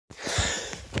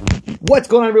What's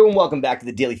going on, everyone? Welcome back to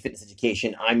the Daily Fitness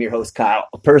Education. I'm your host, Kyle,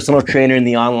 a personal trainer in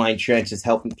the online trenches,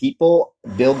 helping people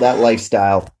build that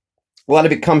lifestyle. A lot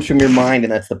of it comes from your mind,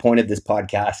 and that's the point of this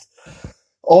podcast.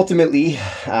 Ultimately,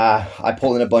 I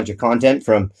pull in a bunch of content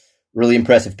from really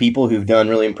impressive people who've done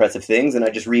really impressive things, and I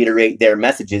just reiterate their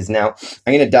messages. Now,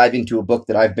 I'm going to dive into a book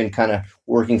that I've been kind of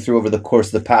working through over the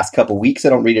course of the past couple weeks. I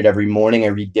don't read it every morning. I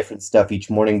read different stuff each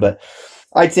morning, but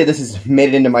I'd say this has made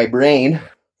it into my brain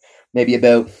maybe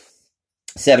about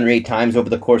 7 or 8 times over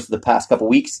the course of the past couple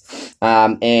weeks.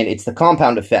 And it's the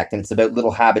compound effect, and it's about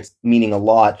little habits meaning a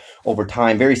lot over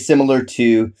time. Very similar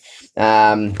to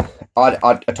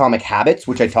Atomic Habits,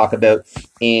 which I talk about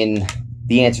in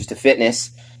The Answers to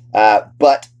Fitness.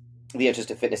 But The Answers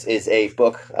to Fitness is a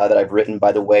book that I've written,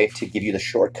 by the way, to give you the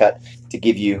shortcut, to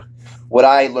give you what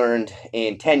I learned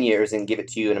in 10 years and give it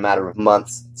to you in a matter of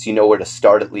months, so you know where to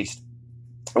start at least,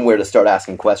 and where to start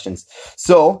asking questions.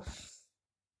 So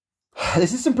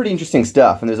this is some pretty interesting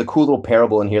stuff, and there's a cool little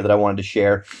parable in here that I wanted to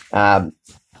share, and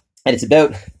it's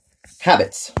about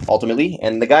habits, ultimately.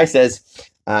 And the guy says,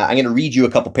 I'm going to read you a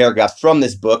couple paragraphs from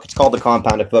this book. It's called The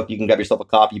Compound Book. You can grab yourself a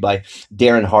copy by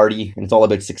Darren Hardy, and it's all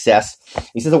about success.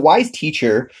 He says, a wise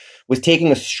teacher was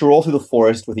taking a stroll through the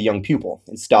forest with a young pupil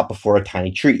and stopped before a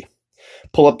tiny tree.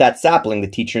 Pull up that sapling, the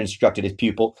teacher instructed his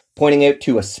pupil, pointing out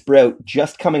to a sprout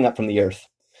just coming up from the earth.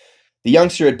 The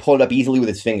youngster had pulled it up easily with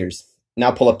his fingers. Now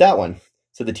pull up that one,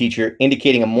 said the teacher,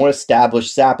 indicating a more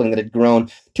established sapling that had grown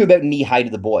to about knee-high to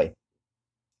the boy.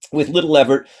 With little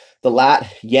effort, the lad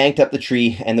yanked up the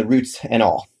tree and the roots and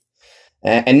all.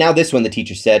 And now this one, the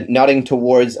teacher said, nodding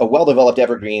towards a well-developed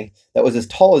evergreen that was as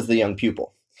tall as the young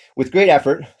pupil. With great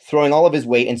effort, throwing all of his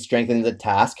weight and strength into the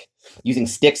task, using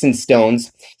sticks and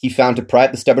stones he found to pry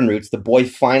at the stubborn roots, the boy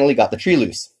finally got the tree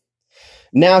loose.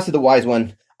 Now, said the wise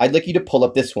one, I'd like you to pull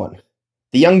up this one.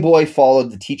 The young boy followed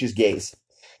the teacher's gaze,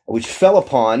 which fell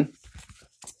upon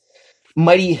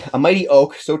a mighty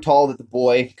oak so tall that the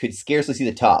boy could scarcely see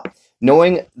the top.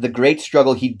 Knowing the great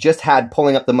struggle he just had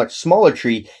pulling up the much smaller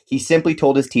tree, he simply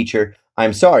told his teacher,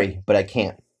 I'm sorry, but I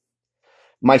can't.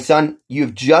 My son,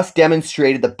 you've just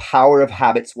demonstrated the power of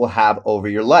habits will have over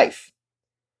your life.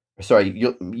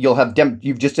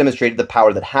 You've just demonstrated the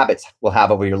power that habits will have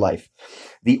over your life.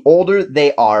 The older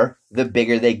they are, the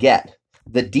bigger they get.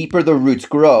 The deeper the roots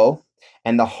grow,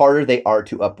 and the harder they are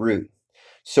to uproot.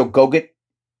 So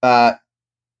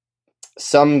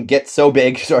some get so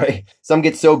big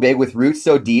with roots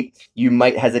so deep, you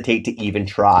might hesitate to even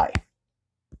try.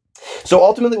 So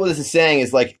ultimately what this is saying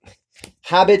is, like,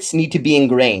 habits need to be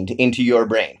ingrained into your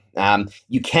brain.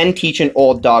 You can teach an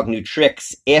old dog new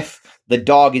tricks if the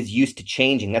dog is used to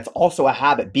changing. That's also a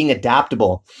habit. Being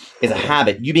adaptable is a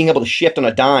habit. You being able to shift on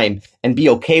a dime and be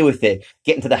okay with it,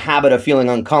 get into the habit of feeling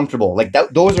uncomfortable. Like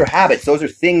those are habits. Those are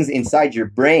things inside your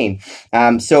brain.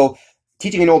 So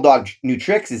teaching an old dog new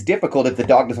tricks is difficult if the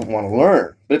dog doesn't want to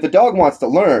learn. But if the dog wants to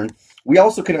learn, we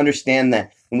also can understand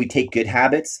that when we take good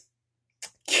habits,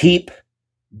 keep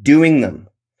doing them.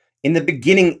 In the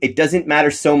beginning, it doesn't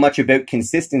matter so much about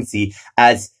consistency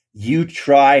as you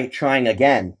trying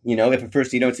again. You know, if at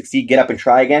first you don't succeed, get up and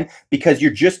try again, because you're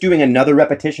just doing another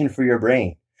repetition for your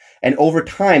brain. And over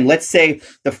time, let's say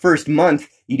the first month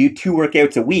you do 2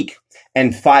 workouts a week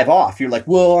and 5 off. You're like,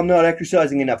 well, I'm not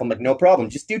exercising enough. I'm like, no problem.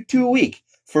 Just do 2 a week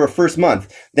for a first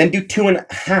month. Then do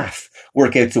 2.5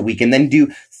 workouts a week, and then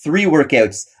do 3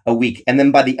 workouts a week. And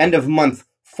then by the end of month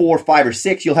 4, 5, or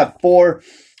 6, you'll have 4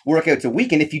 workouts a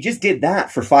week. And if you just did that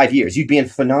for 5 years, you'd be in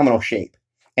phenomenal shape.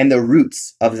 And the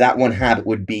roots of that one habit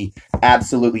would be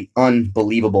absolutely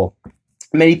unbelievable.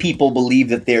 Many people believe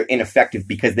that they're ineffective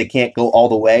because they can't go all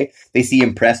the way. They see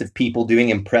impressive people doing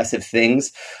impressive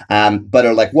things, but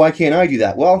are like, why can't I do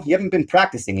that? Well, you haven't been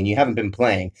practicing and you haven't been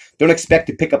playing. Don't expect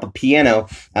to pick up a piano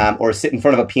or sit in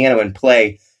front of a piano and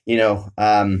play,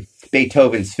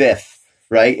 Beethoven's Fifth.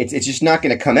 Right? It's just not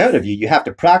going to come out of you. You have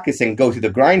to practice and go through the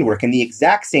grind work. And the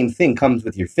exact same thing comes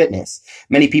with your fitness.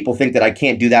 Many people think that I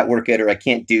can't do that workout or I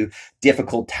can't do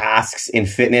difficult tasks in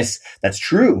fitness. That's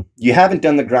true. You haven't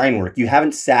done the grind work. You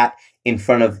haven't sat in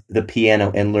front of the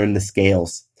piano and learned the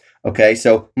scales. Okay?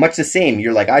 So much the same.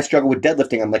 You're like, I struggle with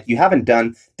deadlifting. I'm like, you haven't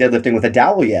done deadlifting with a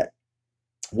dowel yet,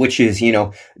 which is,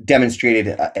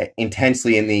 demonstrated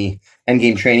intensely in the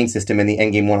Endgame training system and the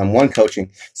Endgame one-on-one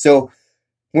coaching. So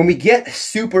when we get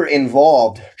super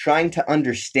involved trying to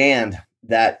understand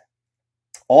that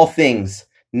all things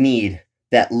need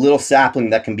that little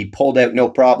sapling that can be pulled out no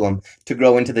problem to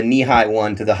grow into the knee-high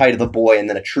one, to the height of the boy, and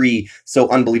then a tree so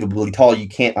unbelievably tall you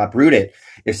can't uproot it.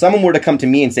 If someone were to come to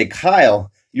me and say,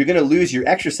 Kyle, you're going to lose your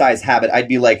exercise habit, I'd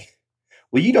be like,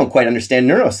 well, you don't quite understand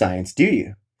neuroscience, do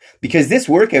you? because this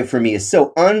workout for me is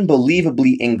so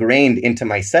unbelievably ingrained into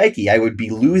my psyche. I would be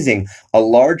losing a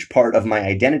large part of my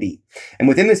identity. And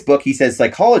within this book, he says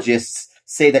psychologists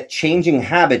say that changing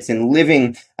habits and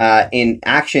living in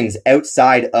actions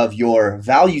outside of your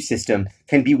value system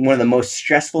can be one of the most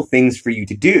stressful things for you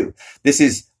to do. This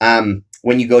is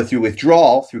when you go through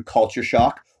withdrawal, through culture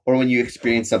shock, or when you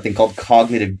experience something called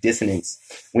cognitive dissonance,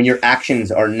 when your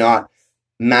actions are not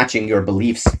matching your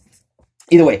beliefs.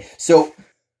 Either way, so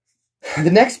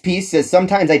the next piece says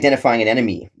sometimes identifying an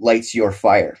enemy lights your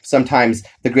fire. Sometimes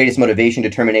the greatest motivation,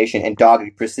 determination, and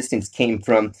dogged persistence came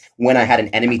from when I had an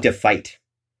enemy to fight.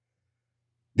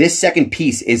 This second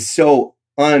piece is so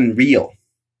unreal,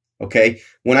 okay?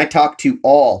 When I talk to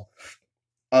all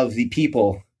of the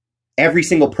people, every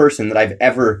single person that I've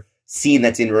ever seen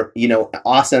that's in,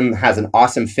 awesome, has an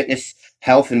awesome fitness,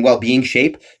 health, and well-being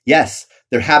shape, yes,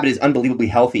 their habit is unbelievably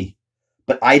healthy.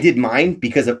 But I did mine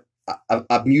because of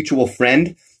a mutual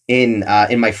friend in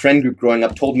my friend group growing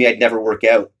up told me I'd never work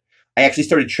out. I actually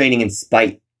started training in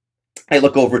spite. I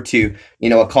look over to,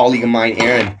 a colleague of mine,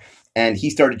 Aaron, and he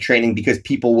started training because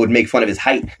people would make fun of his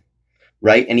height,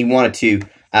 right? And he wanted to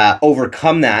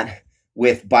overcome that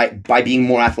by being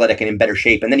more athletic and in better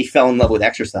shape. And then he fell in love with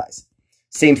exercise.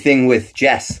 Same thing with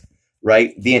Jess,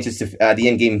 right? The answers to the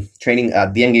Endgame training,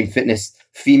 the Endgame fitness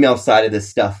female side of this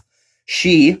stuff.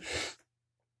 She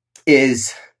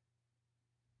was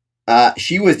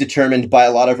determined by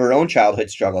a lot of her own childhood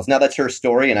struggles. Now that's her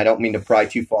story, and I don't mean to pry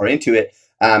too far into it.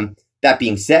 That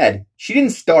being said, she didn't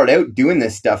start out doing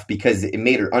this stuff because it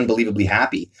made her unbelievably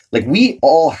happy. Like, we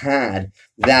all had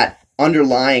that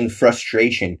underlying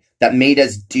frustration that made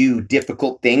us do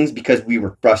difficult things because we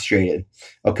were frustrated.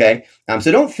 Okay.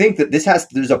 So don't think that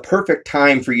there's a perfect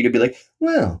time for you to be like,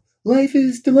 well, life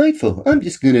is delightful. I'm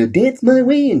just going to dance my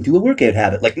way into a workout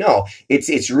habit. Like, no,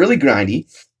 it's really grindy.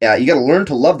 You got to learn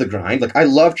to love the grind. Like, I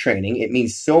love training. It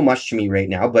means so much to me right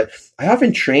now, but I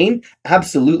often train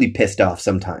absolutely pissed off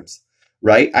sometimes.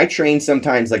 Right? I train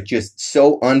sometimes like just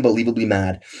so unbelievably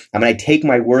mad. I mean, I take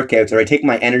my workouts or I take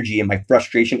my energy and my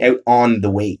frustration out on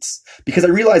the weights because I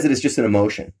realize that it's just an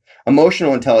emotion.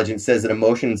 Emotional intelligence says that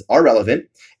emotions are relevant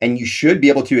and you should be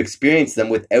able to experience them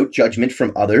without judgment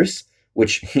from others,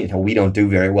 which, we don't do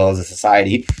very well as a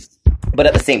society. But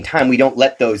at the same time, we don't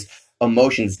let those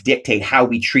emotions dictate how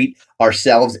we treat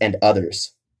ourselves and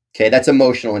others. Okay, that's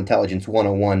emotional intelligence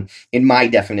 101 in my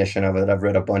definition of it. I've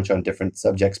read a bunch on different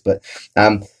subjects, but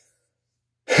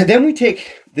then we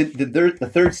take the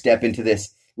third step into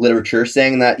this literature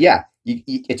saying that,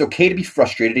 it's okay to be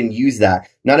frustrated and use that.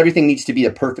 Not everything needs to be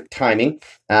the perfect timing.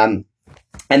 And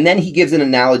then he gives an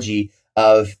analogy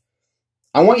of,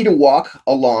 I want you to walk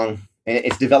along, and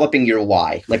it's developing your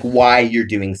why, like why you're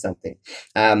doing something.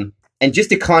 And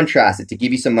just to contrast it, to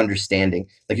give you some understanding,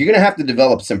 like you're going to have to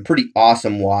develop some pretty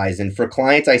awesome whys. And for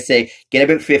clients, I say, get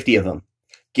about 50 of them.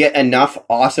 Get enough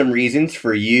awesome reasons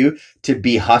for you to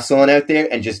be hustling out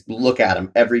there and just look at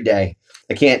them every day.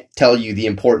 I can't tell you the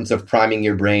importance of priming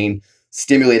your brain,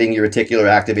 stimulating your reticular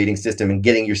activating system, and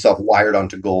getting yourself wired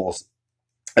onto goals.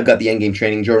 I've got the Endgame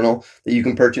Training Journal that you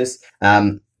can purchase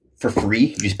for free.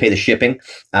 You just pay the shipping.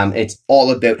 It's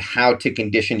all about how to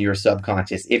condition your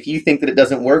subconscious. If you think that it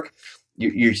doesn't work,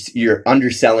 you're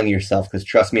underselling yourself, because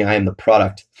trust me, I am the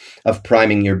product of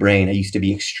priming your brain. I used to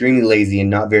be extremely lazy and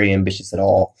not very ambitious at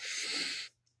all.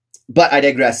 But I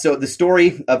digress. So the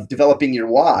story of developing your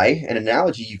why, an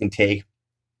analogy you can take,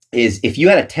 is if you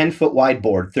had a 10-foot wide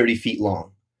board, 30 feet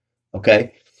long,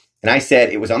 okay? And I said,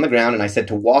 it was on the ground, and I said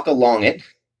to walk along it,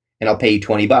 and I'll pay you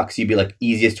 $20. You'd be like,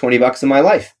 easiest $20 in my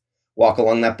life. Walk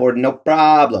along that board, no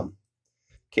problem.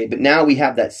 Okay, but now we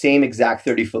have that same exact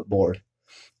 30-foot board,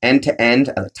 end to end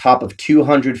at the top of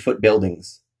 200-foot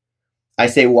buildings. I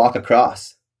say walk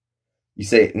across. You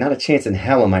say, not a chance in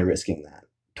hell am I risking that.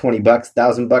 $20,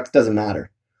 $1,000, doesn't matter.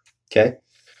 Okay?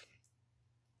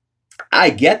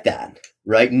 I get that,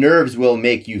 right? Nerves will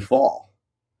make you fall.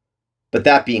 But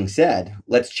that being said,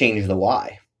 let's change the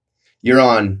why. You're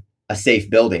on a safe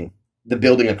building. The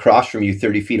building across from you,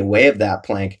 30 feet away of that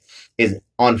plank, is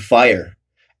on fire.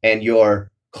 And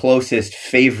your closest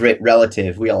favorite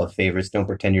relative, we all have favorites, don't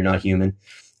pretend you're not human,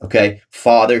 okay?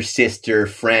 Father, sister,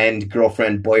 friend,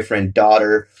 girlfriend, boyfriend,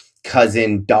 daughter,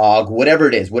 cousin, dog, whatever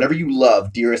it is, whatever you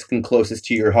love, dearest and closest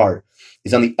to your heart,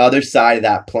 is on the other side of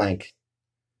that plank.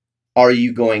 Are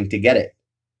you going to get it?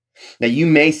 Now, you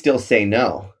may still say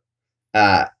no.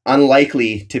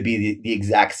 Unlikely to be the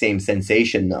exact same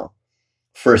sensation, though.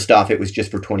 First off, it was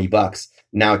just for $20.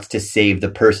 Now it's to save the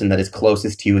person that is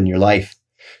closest to you in your life.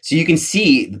 So you can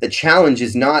see that the challenge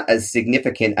is not as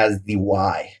significant as the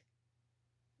why,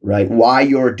 right? Why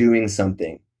you're doing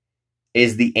something.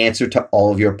 is the answer to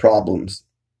all of your problems.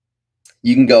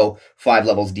 You can go 5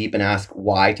 levels deep and ask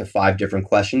why to 5 different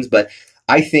questions, but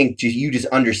I think just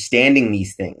understanding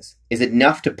these things is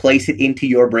enough to place it into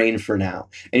your brain for now.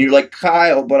 And you're like,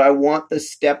 Kyle, but I want the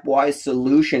stepwise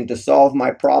solution to solve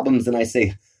my problems. And I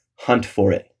say, hunt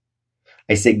for it.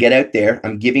 I say, get out there.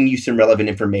 I'm giving you some relevant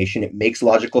information. It makes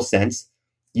logical sense.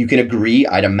 You can agree,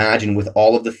 I'd imagine, with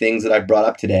all of the things that I've brought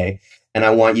up today. And I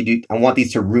want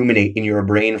these to ruminate in your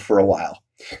brain for a while.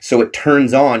 So it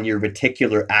turns on your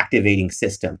reticular activating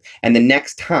system. And the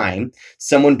next time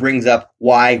someone brings up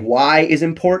why is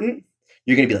important,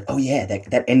 you're going to be like, oh yeah,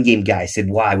 that endgame guy said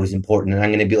why was important. And I'm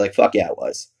going to be like, fuck yeah, it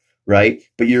was. Right?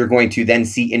 But you're going to then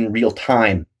see in real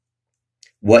time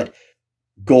what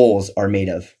goals are made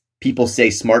of. People say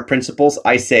SMART principles.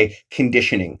 I say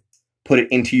conditioning. Put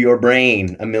it into your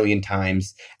brain 1,000,000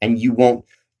 times and you won't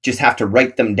just have to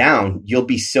write them down. You'll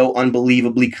be so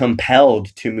unbelievably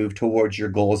compelled to move towards your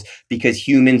goals because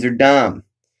humans are dumb.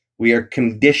 We are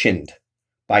conditioned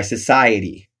by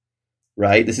society,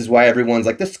 right? This is why everyone's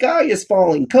like, the sky is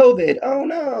falling, COVID, oh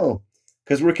no.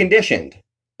 Because we're conditioned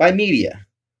by media,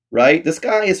 right? The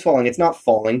sky is falling. It's not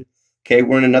falling. Okay,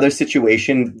 we're in another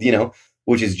situation,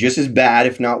 which is just as bad,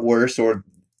 if not worse, or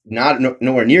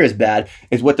nowhere near as bad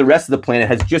as what the rest of the planet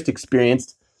has just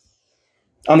experienced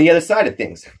on the other side of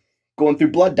things, going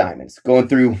through blood diamonds, going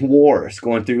through wars,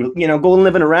 going through, go and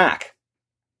live in Iraq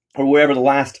or wherever the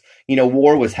last,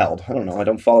 war was held. I don't know. I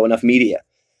don't follow enough media.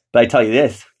 But I tell you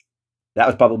this, that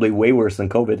was probably way worse than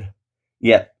COVID.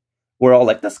 Yet we're all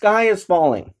like, the sky is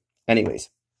falling. Anyways,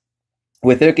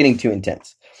 without getting too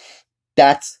intense,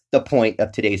 that's the point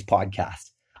of today's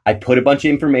podcast. I put a bunch of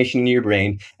information in your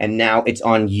brain, and now it's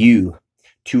on you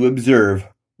to observe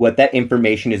what that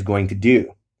information is going to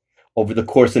do. Over the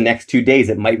course of the next 2 days,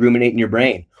 it might ruminate in your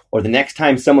brain. Or the next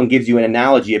time someone gives you an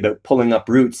analogy about pulling up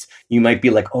roots, you might be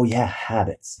like, oh yeah,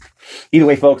 habits. Either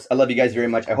way, folks, I love you guys very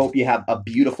much. I hope you have a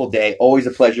beautiful day. Always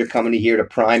a pleasure coming to here to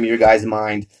prime your guys'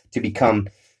 mind to become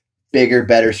bigger,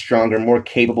 better, stronger, more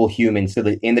capable humans so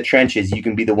that in the trenches, you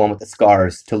can be the one with the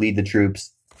scars to lead the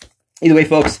troops. Either way,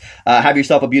 folks, have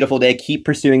yourself a beautiful day. Keep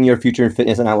pursuing your future in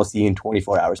fitness, and I will see you in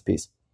 24 hours. Peace.